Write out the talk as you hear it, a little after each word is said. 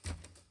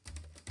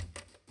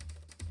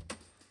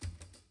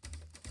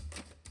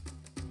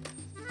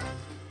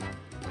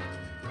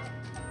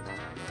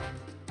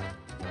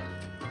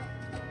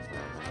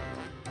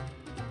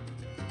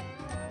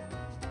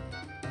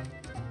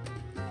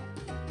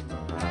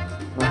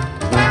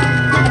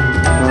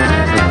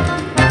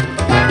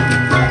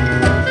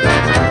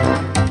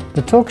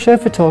The Talk Show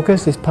for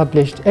Talkers is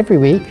published every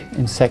week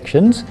in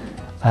sections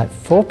at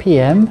 4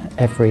 p.m.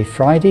 every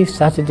Friday,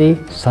 Saturday,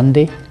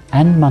 Sunday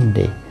and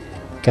Monday.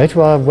 Go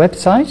to our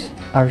website,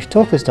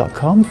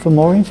 irishtalkers.com, for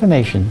more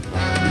information.